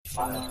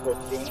I'm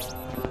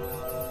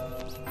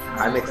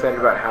excited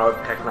about how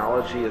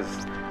technology is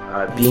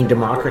being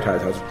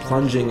democratized, how it's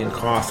plunging in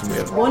cost.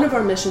 One of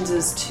our missions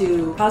is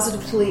to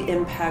positively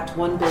impact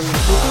 1 billion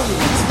people in the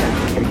next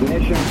decade.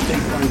 Ignition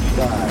sequence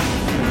start.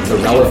 The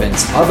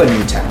relevance of a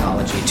new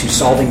technology to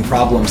solving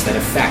problems that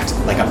affect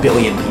like 1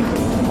 billion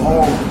people.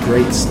 All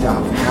great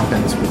stuff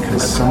happens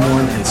because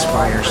someone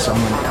inspires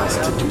someone else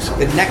to do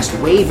something. The next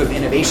wave of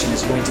innovation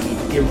is going to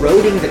be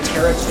eroding the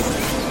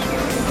territory.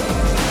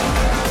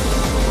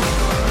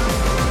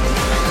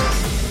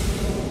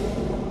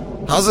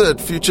 How's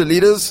it, future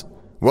leaders?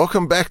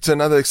 Welcome back to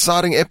another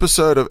exciting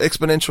episode of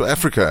Exponential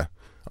Africa.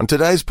 On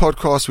today's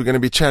podcast, we're going to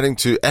be chatting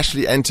to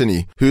Ashley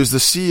Anthony, who is the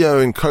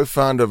CEO and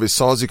co-founder of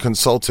Isazi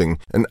Consulting,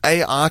 an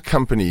AI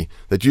company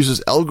that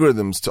uses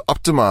algorithms to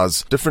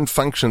optimize different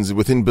functions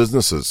within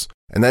businesses.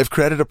 And they've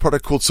created a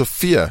product called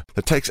Sophia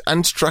that takes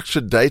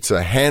unstructured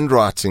data,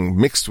 handwriting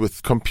mixed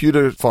with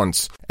computer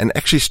fonts, and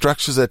actually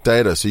structures that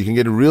data so you can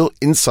get a real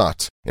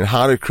insight in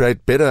how to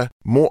create better,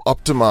 more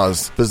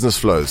optimized business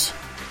flows.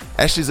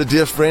 Ashley's a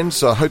dear friend,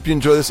 so I hope you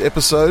enjoy this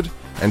episode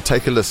and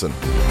take a listen.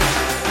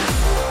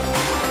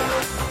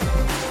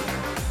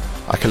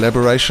 Our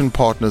collaboration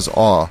partners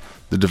are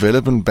the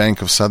Development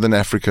Bank of Southern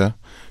Africa,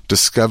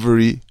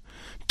 Discovery,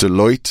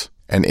 Deloitte,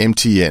 and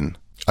MTN.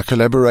 Our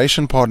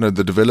collaboration partner,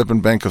 the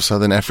Development Bank of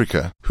Southern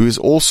Africa, who is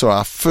also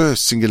our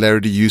first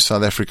Singularity U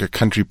South Africa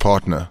country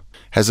partner,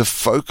 has a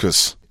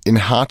focus in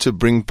how to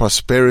bring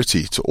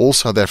prosperity to all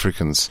South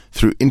Africans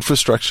through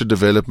infrastructure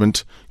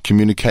development,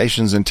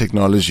 communications and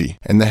technology.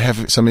 And they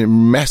have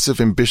some massive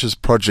ambitious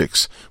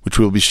projects which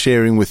we'll be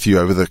sharing with you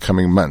over the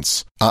coming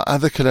months. Our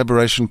other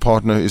collaboration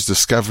partner is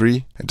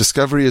Discovery.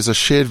 Discovery is a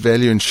shared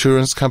value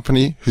insurance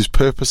company whose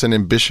purpose and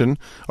ambition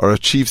are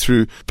achieved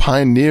through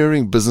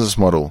pioneering business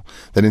model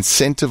that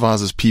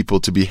incentivizes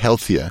people to be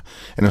healthier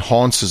and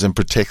enhances and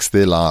protects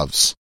their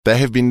lives. They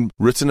have been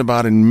written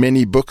about in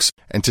many books,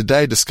 and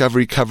today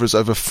Discovery covers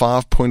over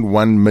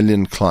 5.1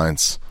 million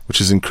clients, which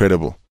is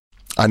incredible.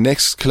 Our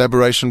next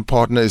collaboration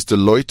partner is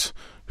Deloitte,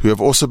 who have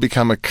also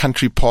become a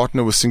country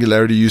partner with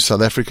Singularity U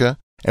South Africa.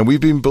 And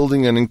we've been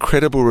building an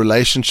incredible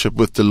relationship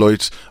with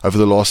Deloitte over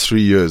the last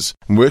 3 years.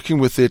 And working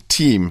with their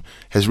team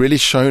has really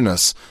shown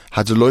us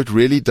how Deloitte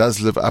really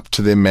does live up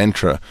to their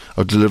mantra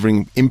of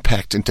delivering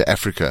impact into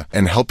Africa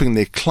and helping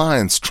their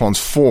clients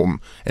transform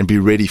and be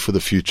ready for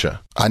the future.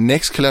 Our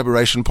next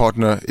collaboration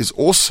partner is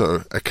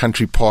also a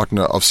country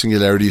partner of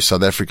Singularity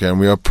South Africa,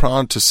 and we are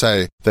proud to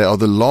say they are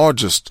the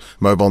largest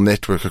mobile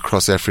network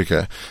across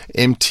Africa,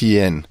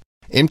 MTN.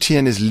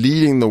 MTN is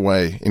leading the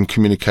way in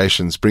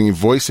communications, bringing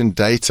voice and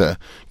data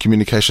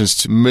communications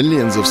to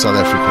millions of South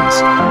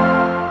Africans.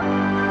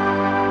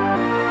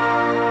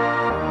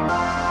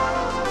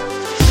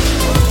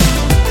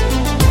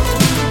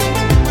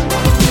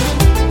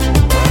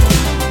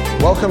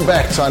 Welcome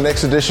back to our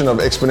next edition of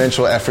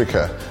Exponential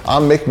Africa.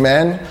 I'm Mick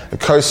Mann, the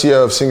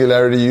co-CEO of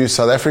Singularity U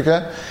South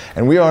Africa,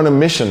 and we are on a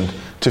mission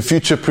to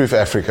future-proof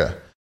Africa.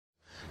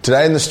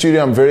 Today in the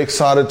studio, I'm very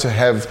excited to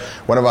have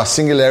one of our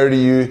Singularity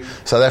U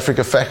South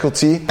Africa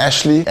faculty,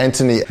 Ashley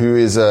Anthony, who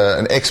is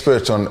an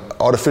expert on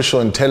artificial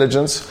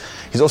intelligence.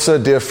 He's also a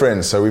dear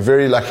friend, so we're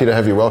very lucky to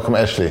have you. Welcome,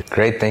 Ashley.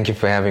 Great, thank you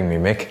for having me,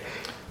 Mick.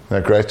 No,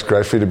 great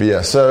for you to be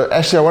here. So,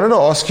 Ashley, I wanted to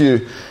ask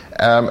you,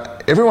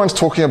 everyone's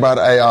talking about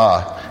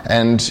AI,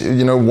 and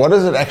what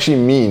does it actually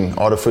mean,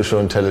 artificial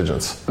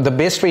intelligence? The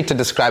best way to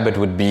describe it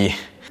would be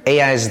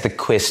AI is the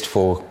quest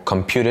for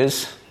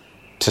computers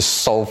to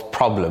solve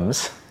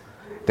problems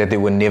that they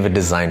were never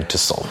designed to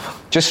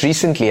solve. Just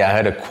recently, I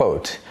heard a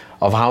quote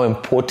of how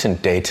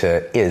important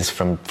data is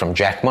from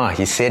Jack Ma.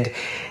 He said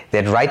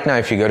that right now,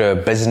 if you go to a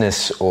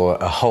business or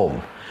a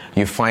home,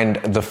 you find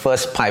the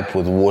first pipe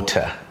with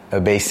water, a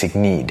basic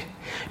need.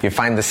 You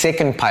find the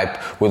second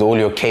pipe with all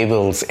your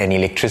cables and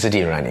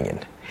electricity running in.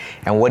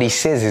 And what he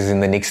says is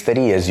in the next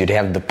 30 years, you'd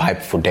have the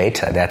pipe for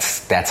data.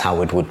 That's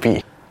how it would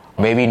be.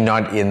 Maybe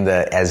not in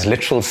the as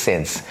literal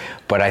sense,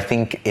 but I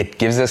think it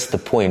gives us the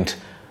point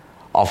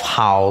of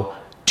how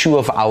two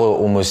of our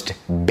almost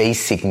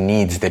basic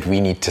needs that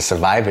we need to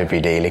survive every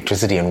day,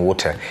 electricity and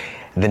water.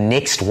 The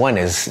next one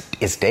is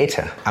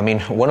data. I mean,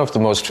 one of the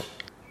most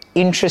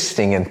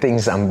interesting and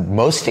things I'm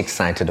most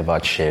excited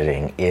about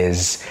sharing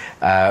is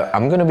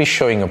I'm going to be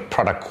showing a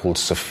product called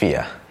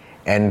Sophia.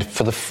 And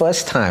for the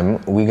first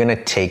time, we're going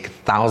to take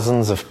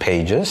thousands of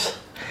pages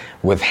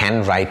with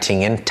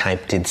handwriting and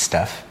typed in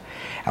stuff,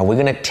 and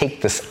we're going to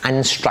take this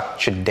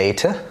unstructured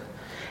data,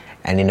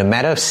 and in a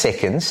matter of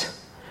seconds,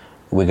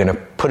 we're going to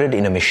put it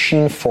in a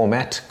machine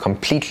format,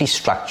 completely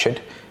structured,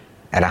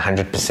 at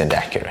 100%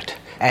 accurate.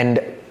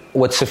 And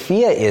what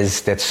Sophia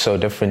is that's so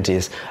different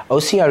is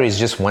OCR is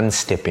just one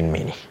step in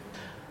many.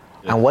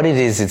 And what it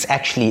is, it's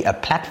actually a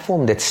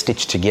platform that's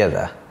stitched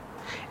together.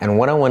 And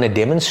what I want to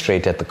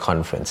demonstrate at the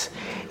conference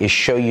is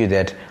show you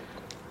that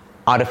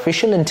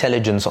artificial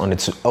intelligence on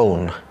its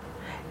own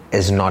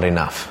is not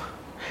enough.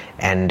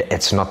 And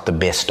it's not the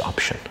best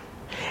option.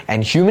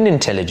 And human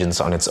intelligence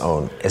on its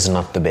own is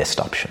not the best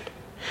option.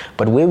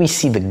 But where we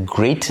see the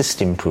greatest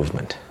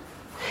improvement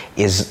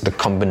is the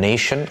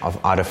combination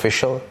of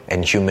artificial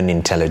and human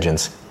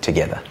intelligence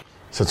together.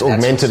 So it's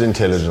augmented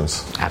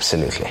intelligence.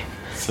 Absolutely.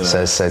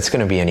 So it's going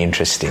to be an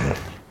interesting...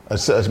 It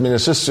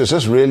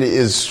just really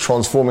is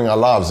transforming our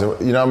lives.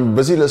 I'm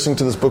busy listening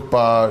to this book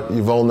by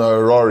Yuval Noah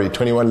Harari,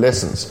 21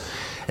 Lessons.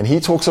 And he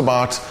talks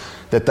about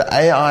that the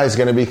AI is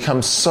going to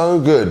become so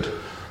good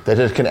that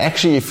it can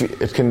actually,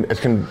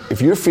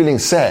 if you're feeling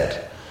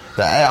sad,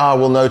 the AI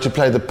will know to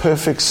play the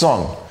perfect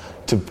song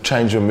to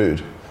change your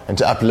mood and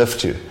to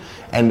uplift you.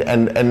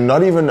 And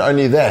not even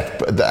only that,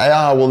 but the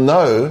AI will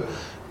know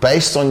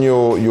based on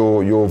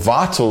your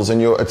vitals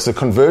and it's the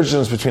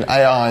convergence between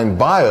AI and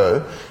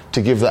bio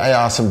to give the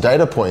AI some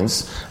data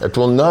points. It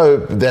will know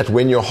that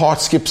when your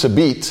heart skips a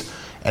beat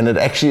and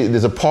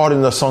there's a part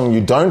in the song you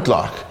don't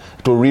like,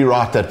 it will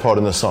rewrite that part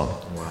in the song.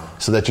 Wow.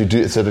 So that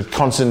it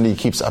constantly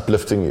keeps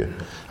uplifting you.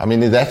 I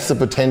mean, that's the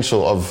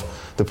potential of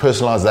the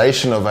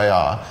personalization of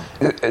AI.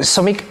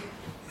 Samik,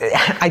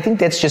 I think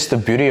that's just the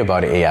beauty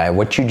about AI.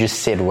 What you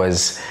just said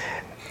was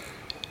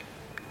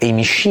a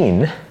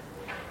machine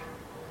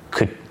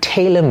could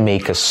tailor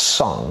make a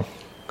song,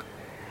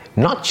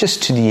 not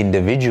just to the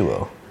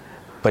individual,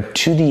 but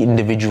to the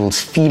individual's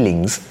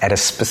feelings at a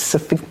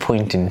specific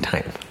point in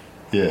time.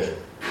 Yeah.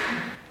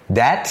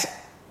 That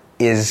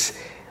is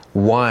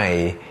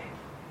why,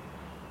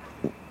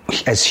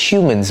 as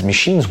humans,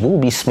 machines will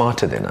be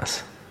smarter than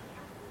us.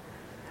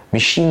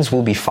 Machines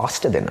will be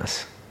faster than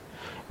us.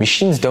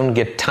 Machines don't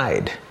get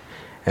tired,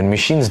 and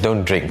machines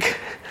don't drink.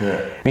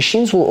 Yeah.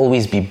 Machines will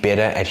always be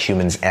better at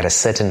humans at a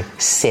certain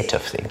set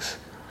of things.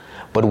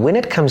 But when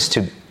it comes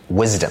to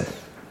wisdom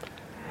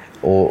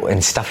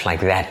and stuff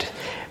like that,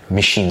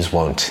 machines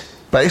won't.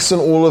 Based on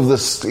all of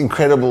this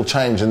incredible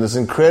change and this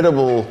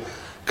incredible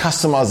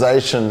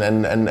customization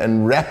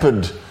and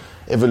rapid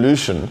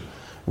evolution,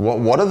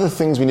 what are the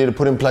things we need to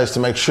put in place to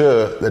make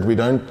sure that we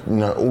don't,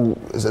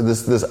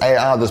 this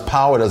AI, this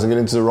power doesn't get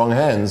into the wrong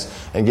hands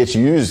and gets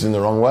used in the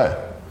wrong way?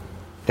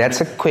 That's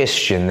a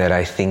question that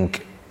I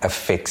think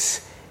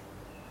affects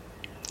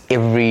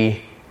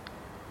every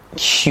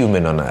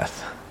human on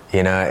Earth.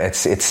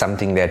 It's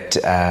something that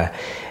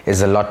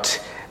is a lot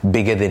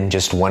bigger than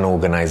just one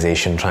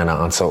organization trying to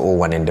answer or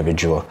one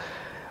individual.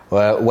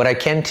 What I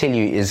can tell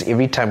you is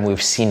every time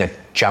we've seen a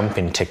jump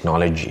in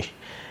technology,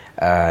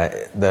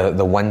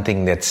 the one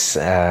thing that's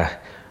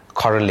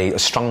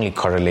strongly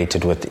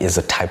correlated with is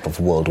a type of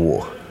world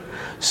war.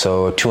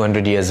 So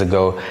 200 years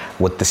ago,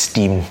 with the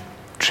steam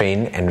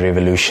train and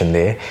revolution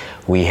there,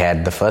 we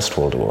had the First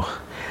World War.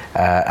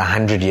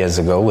 100 years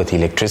ago, with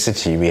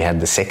electricity, we had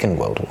the Second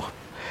World War.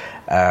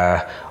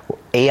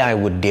 AI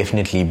would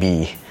definitely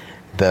be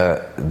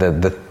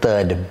the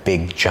third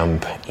big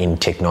jump in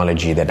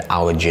technology that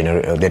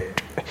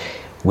that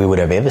we would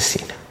have ever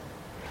seen.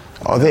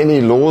 Are there any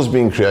laws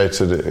being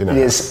created?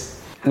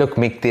 Look,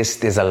 Mick,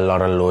 there's a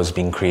lot of laws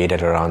being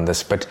created around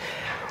this, but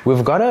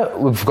we've got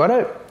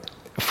to.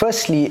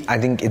 Firstly, I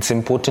think it's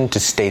important to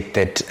state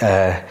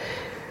that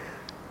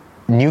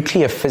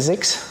nuclear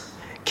physics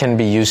can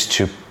be used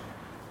to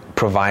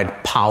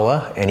provide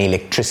power and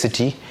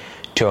electricity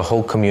to a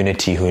whole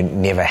community who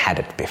never had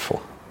it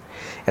before.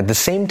 At the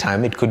same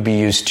time, it could be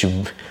used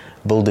to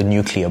build a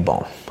nuclear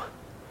bomb.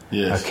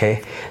 Yes.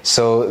 Okay?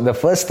 So the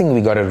first thing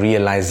we got to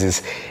realize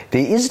is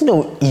there is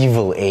no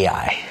evil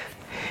AI.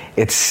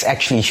 It's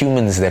actually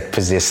humans that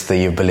possess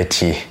the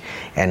ability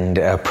and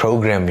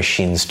program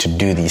machines to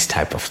do these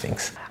type of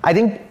things. I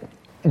think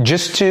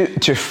just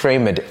to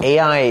frame it,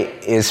 AI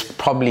is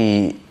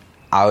probably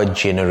our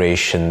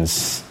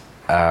generation's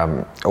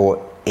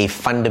or a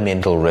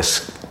fundamental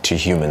risk to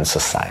human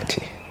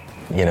society.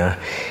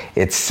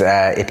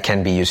 It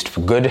can be used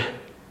for good,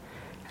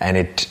 and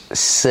it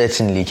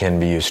certainly can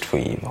be used for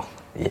evil.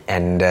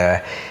 And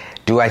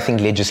do I think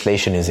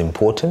legislation is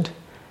important?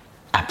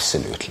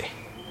 Absolutely.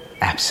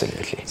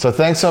 Absolutely. So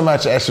thanks so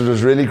much, Ash. It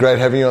was really great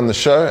having you on the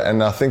show,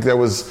 and I think that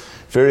was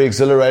very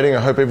exhilarating.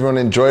 I hope everyone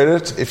enjoyed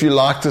it. If you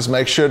liked this,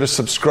 make sure to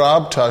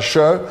subscribe to our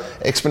show,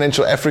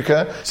 Exponential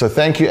Africa. So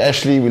thank you,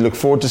 Ashley. We look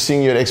forward to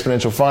seeing you at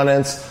Exponential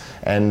Finance,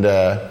 and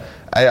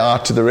AI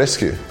to the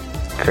rescue.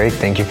 Great.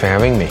 Thank you for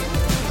having me.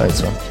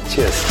 Thanks, man.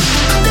 Cheers.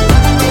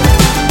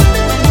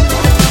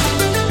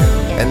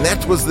 And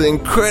that was the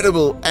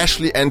incredible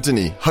Ashley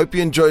Anthony. Hope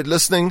you enjoyed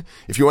listening.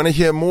 If you want to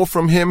hear more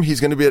from him, he's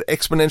going to be at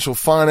Exponential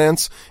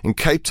Finance in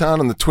Cape Town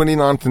on the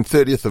 29th and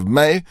 30th of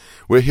May,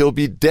 where he'll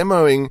be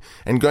demoing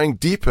and going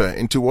deeper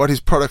into what his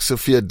product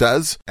Sophia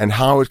does and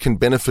how it can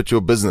benefit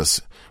your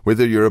business.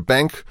 Whether you're a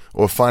bank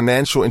or a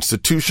financial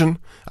institution,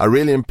 I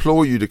really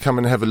implore you to come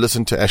and have a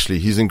listen to Ashley.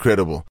 He's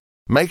incredible.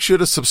 Make sure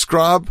to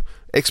subscribe,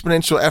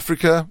 Exponential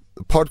Africa,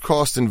 the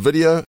podcast and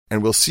video,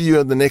 and we'll see you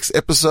in the next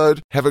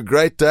episode. Have a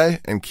great day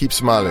and keep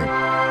smiling.